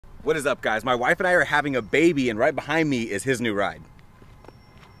What is up, guys? My wife and I are having a baby, and right behind me is his new ride.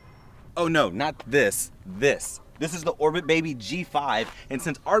 Oh no, not this, this. This is the Orbit Baby G5, and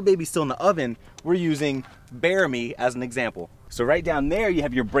since our baby's still in the oven, we're using Bear Me as an example. So right down there, you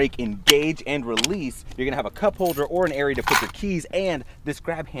have your brake engage and release. You're gonna have a cup holder or an area to put your keys, and this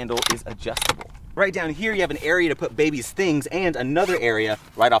grab handle is adjustable. Right down here, you have an area to put baby's things and another area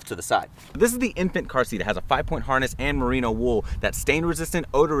right off to the side. This is the infant car seat. It has a 5-point harness and merino wool that's stain resistant,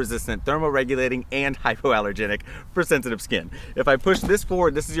 odor resistant, thermoregulating, and hypoallergenic for sensitive skin. If I push this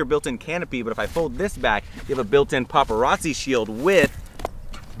forward, this is your built-in canopy, but if I fold this back, you have a built-in paparazzi shield with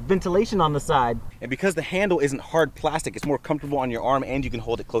ventilation on the side. And because the handle isn't hard plastic, it's more comfortable on your arm and you can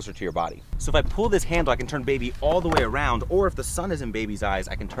hold it closer to your body. So if I pull this handle, I can turn baby all the way around, or if the sun is in baby's eyes,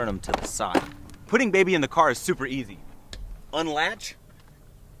 I can turn them to the side. Putting baby in the car is super easy. Unlatch,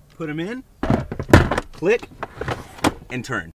 put him in, click, and turn.